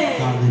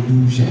 Amen.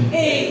 Hallelujah.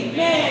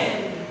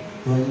 Amen.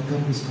 Brother, you can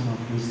please come and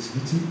close this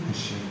meeting and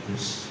share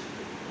this.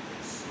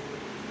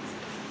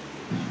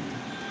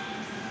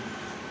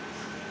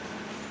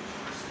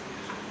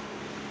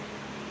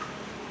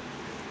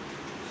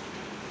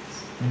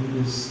 Can we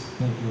just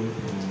thank you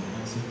for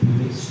answering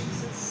prayers?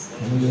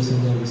 Can we just say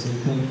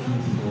thank you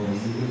for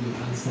giving the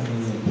answer to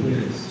our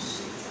prayers?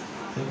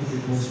 Thank you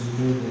because we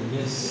know that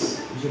yes,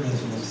 even as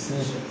you have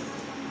said,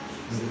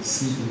 we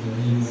receive in the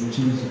name of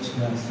Jesus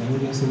Christ. And we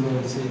just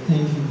say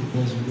thank you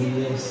because we know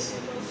yes,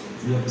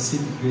 we have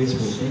received the grace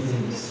for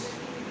obedience.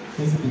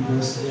 Thank you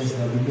because yes,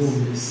 that we know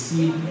we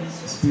receive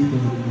the spirit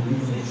of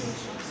obedience.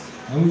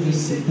 And we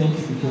just say thank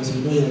you because we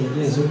know that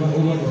yes,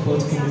 over the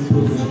forthcoming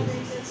program,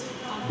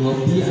 there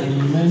will be an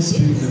immense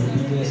spirit of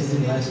obedience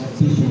in the lives of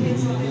people in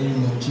the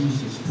name of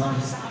Jesus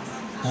Christ.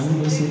 And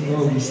we will say,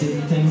 God, we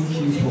say thank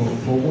you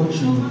for what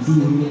you do,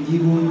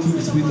 even through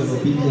the spirit of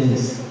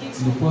obedience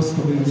in the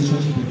forthcoming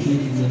relationship between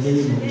in the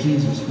name of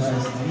Jesus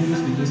Christ. And we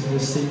just begin to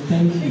say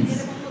thank you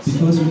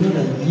because we know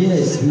that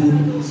yes,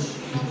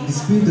 the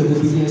spirit of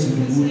obedience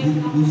will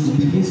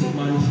begin to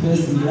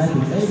manifest in the life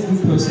of every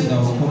person that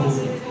will come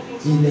over.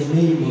 In the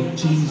name of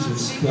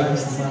Jesus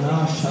Christ.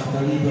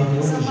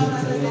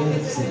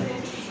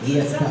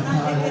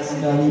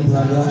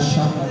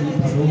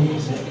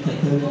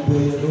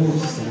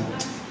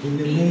 In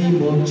the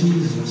name of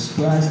Jesus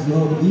Christ,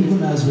 Lord,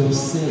 even as we have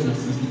said,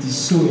 it is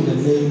so in the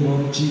name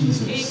of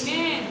Jesus.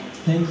 Amen.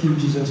 Thank you,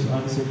 Jesus, for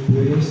answering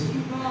prayers.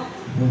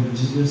 In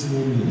Jesus'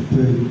 name we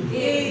pray.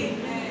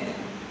 Amen.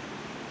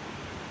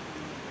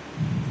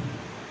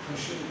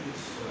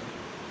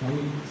 Can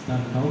we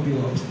stand? Can we be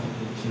all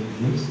standing and share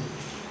grace?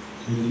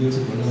 In the grace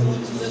of the Lord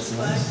Jesus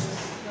Christ,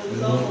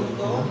 the love of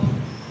God,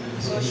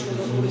 the fellowship of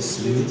the Holy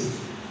Spirit,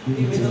 be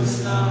with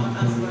us now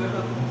and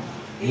forevermore.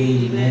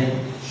 Amen.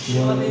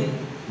 Surely,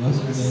 God's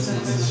goodness and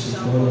mercy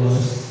shall follow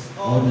us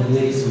all the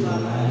days of our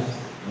lives,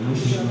 and we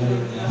shall dwell in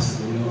the house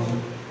of the Lord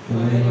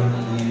forever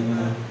and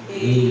ever.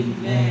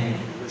 Amen.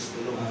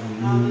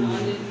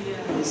 Hallelujah.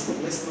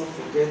 Let's not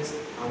forget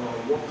our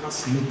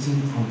workers' meeting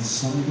on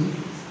Sunday.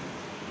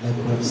 Like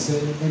we have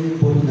said,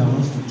 anybody that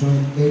wants to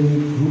join any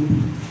group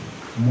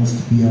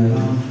must be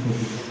around for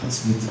the workers'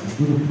 meeting. I'm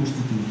going to post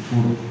it in the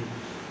forum.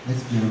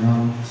 Let's be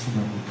around so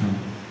that we can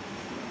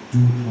do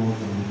all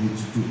that we need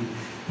to do.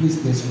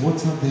 Please, there's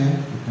water there.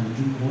 You can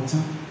drink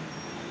water,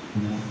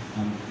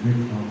 and break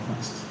our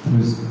fast.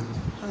 Praise God.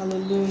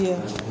 Hallelujah.